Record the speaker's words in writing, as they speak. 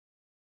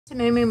To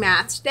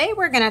MooMooMath. Today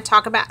we're going to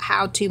talk about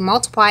how to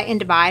multiply and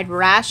divide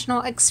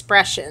rational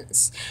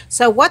expressions.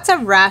 So what's a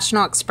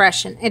rational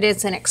expression? It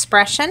is an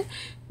expression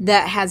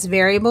that has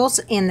variables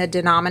in the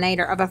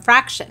denominator of a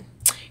fraction.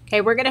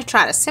 Okay, we're going to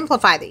try to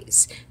simplify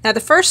these. Now the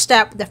first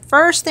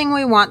thing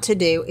we want to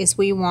do is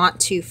we want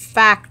to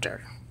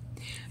factor.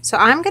 So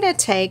I'm going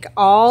to take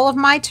all of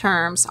my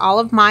terms, all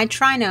of my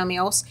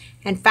trinomials,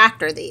 and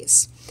factor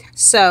these.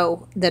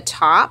 So the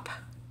top,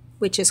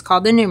 which is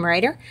called the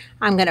numerator,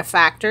 I'm going to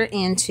factor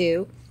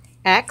into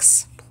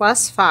x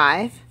plus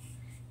 5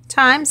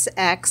 times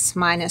x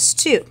minus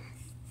 2.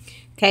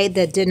 Okay,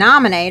 the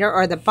denominator,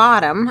 or the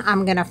bottom,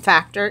 I'm going to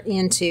factor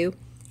into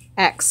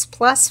x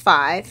plus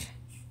 5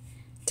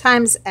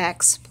 times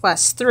x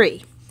plus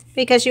 3.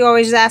 Because you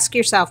always ask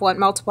yourself what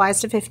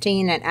multiplies to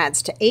 15 and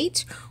adds to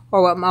 8,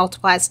 or what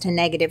multiplies to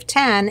negative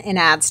 10 and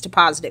adds to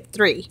positive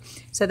 3.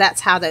 So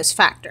that's how those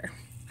factor.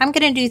 I'm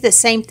going to do the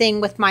same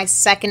thing with my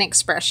second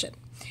expression.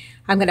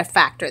 I'm going to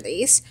factor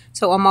these.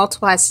 So 1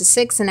 multiplies to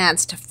 6 and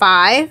adds to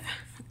 5,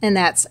 and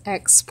that's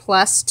x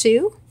plus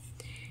 2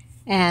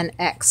 and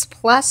x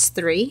plus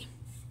 3.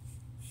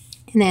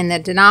 And then the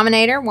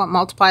denominator, what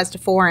multiplies to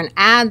 4 and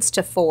adds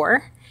to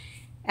 4,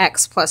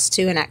 x plus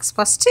 2 and x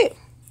plus 2.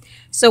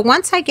 So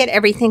once I get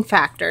everything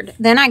factored,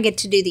 then I get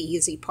to do the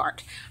easy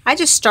part. I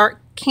just start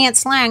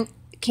canceling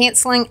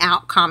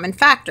out common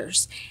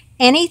factors.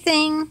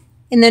 Anything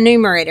in the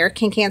numerator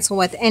can cancel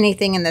with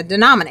anything in the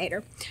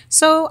denominator.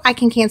 So I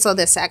can cancel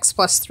this x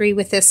plus 3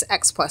 with this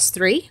x plus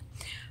 3.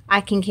 I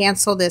can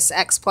cancel this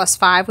x plus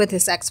 5 with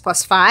this x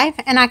plus 5.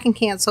 And I can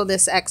cancel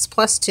this x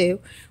plus 2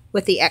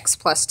 with the x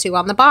plus 2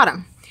 on the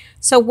bottom.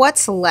 So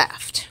what's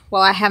left?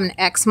 Well, I have an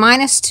x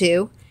minus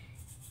 2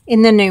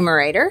 in the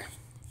numerator,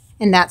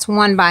 and that's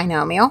one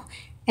binomial.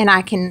 And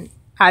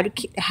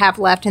I'd have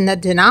left in the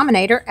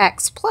denominator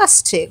x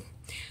plus 2.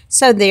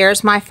 So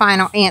there's my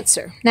final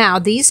answer. Now,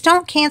 these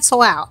don't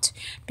cancel out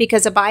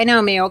because a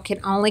binomial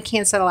can only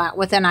cancel out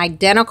with an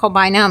identical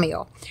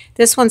binomial.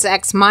 This one's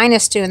x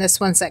minus 2 and this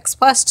one's x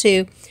plus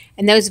 2,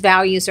 and those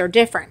values are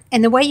different.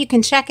 And the way you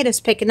can check it is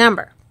pick a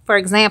number. For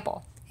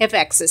example, if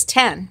x is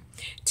 10,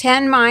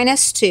 10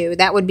 minus 2,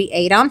 that would be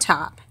 8 on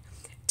top.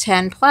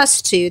 10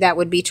 plus 2, that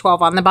would be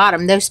 12 on the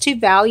bottom. Those two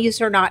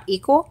values are not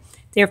equal,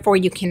 therefore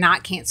you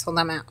cannot cancel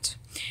them out.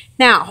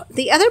 Now,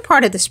 the other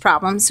part of this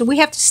problem, so we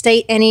have to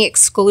state any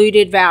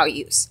excluded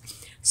values.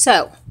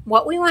 So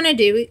what we want to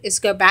do is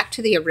go back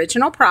to the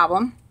original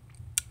problem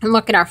and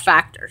look at our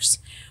factors.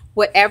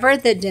 Whatever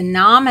the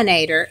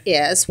denominator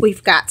is,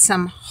 we've got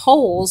some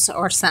holes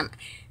or some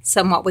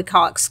what we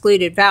call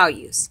excluded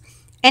values.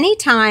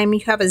 Anytime you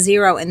have a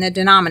 0 in the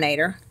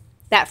denominator,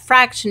 that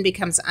fraction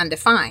becomes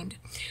undefined.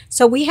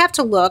 So we have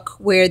to look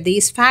where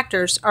these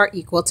factors are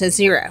equal to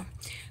 0.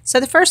 So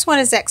the first one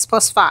is x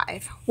plus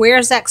 5. Where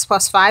is x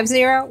plus 5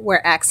 0?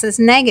 Where x is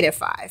negative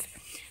 5.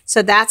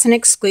 So that's an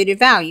excluded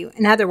value.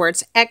 In other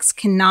words, x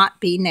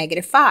cannot be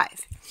negative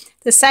 5.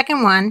 The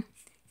second one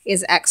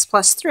is x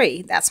plus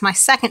 3. That's my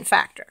second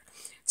factor.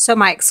 So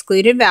my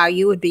excluded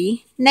value would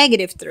be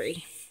negative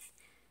 3.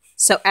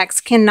 So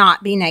x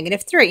cannot be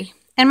negative 3.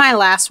 And my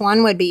last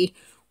one would be,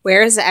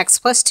 where is x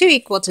plus 2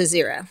 equal to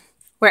 0?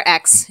 Where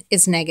x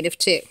is negative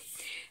 2.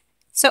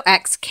 So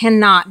x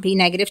cannot be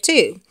negative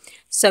 2.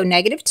 So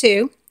negative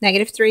 2,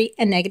 negative 3,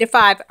 and negative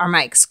 5 are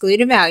my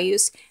excluded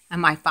values,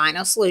 and my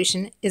final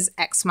solution is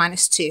x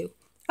minus 2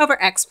 over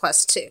x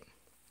plus 2.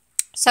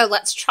 So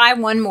let's try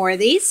one more of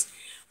these,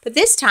 but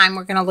this time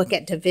we're going to look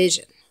at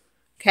division.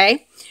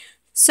 Okay,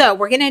 so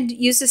we're going to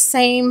use the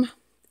same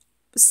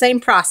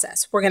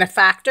process. We're going to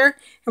factor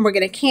and we're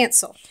going to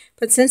cancel.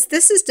 But since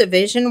this is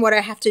division, what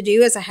I have to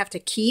do is I have to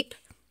keep,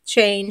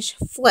 change,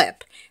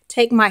 flip.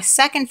 Take my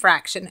second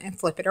fraction and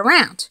flip it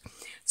around.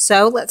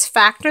 So let's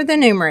factor the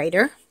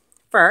numerator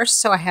first.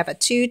 So I have a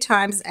 2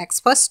 times x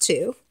plus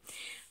 2.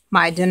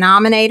 My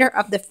denominator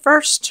of the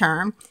first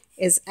term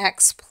is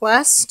x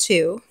plus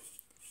 2,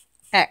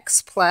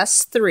 x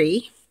plus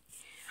 3.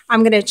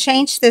 I'm going to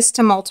change this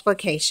to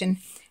multiplication,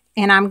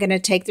 and I'm going to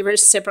take the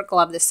reciprocal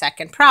of the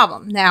second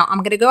problem. Now I'm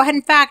going to go ahead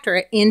and factor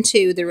it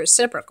into the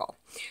reciprocal.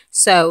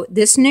 So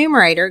this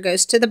numerator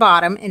goes to the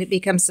bottom, and it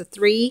becomes the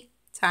 3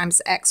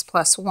 times x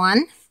plus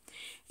 1.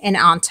 And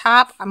on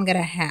top, I'm going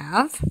to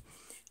have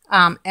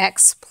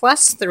x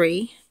plus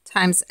 3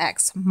 times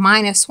x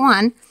minus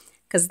 1,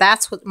 because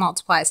that's what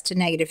multiplies to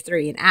negative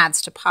 3 and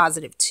adds to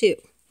positive 2.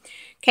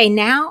 Okay,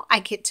 now I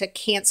get to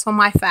cancel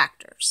my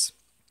factors.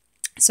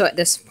 So at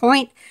this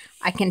point,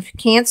 I can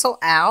cancel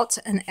out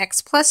an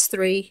x plus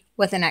 3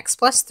 with an x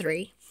plus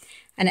 3,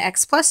 an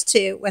x plus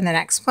 2 with an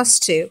x plus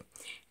 2,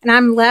 and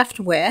I'm left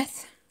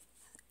with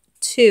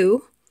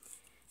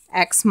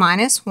 2x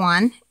minus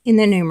 1 in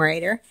the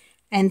numerator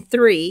and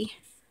 3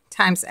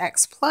 times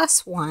x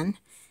plus 1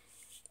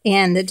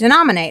 in the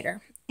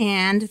denominator.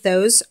 And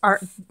those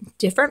are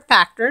different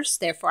factors,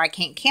 therefore I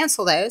can't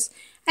cancel those.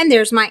 And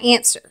there's my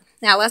answer.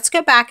 Now let's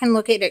go back and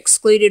look at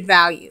excluded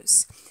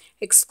values.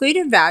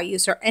 Excluded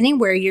values are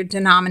anywhere your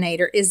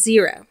denominator is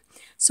 0.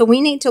 So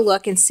we need to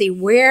look and see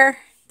where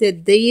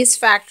did these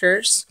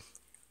factors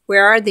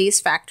where are these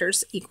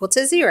factors equal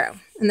to 0?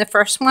 And the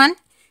first one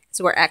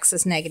is where x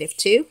is negative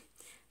 2.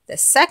 The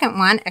second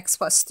one, x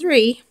plus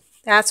 3,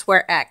 that's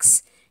where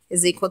x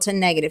is equal to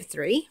negative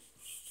 3.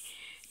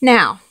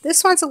 Now,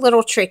 this one's a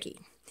little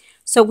tricky.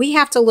 So we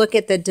have to look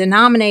at the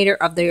denominator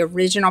of the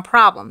original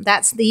problem.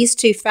 That's these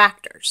two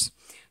factors.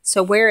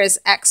 So where is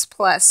x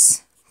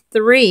plus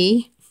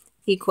 3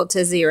 equal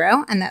to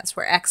 0? And that's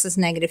where x is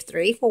negative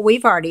 3. Well,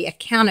 we've already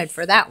accounted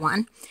for that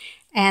one.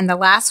 And the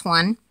last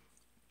one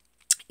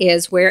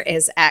is where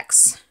is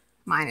x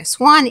minus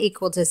 1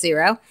 equal to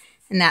 0?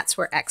 And that's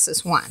where x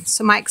is 1.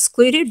 So my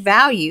excluded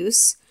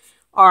values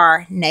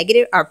are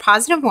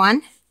positive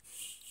 1,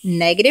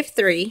 negative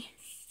 3,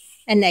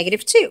 and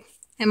negative 2.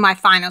 And my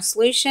final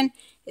solution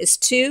is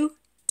 2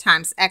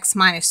 times x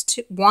minus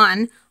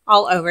 1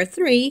 all over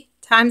 3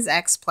 times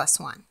x plus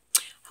 1.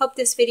 Hope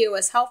this video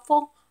was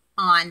helpful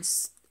on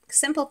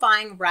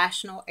simplifying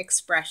rational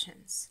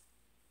expressions.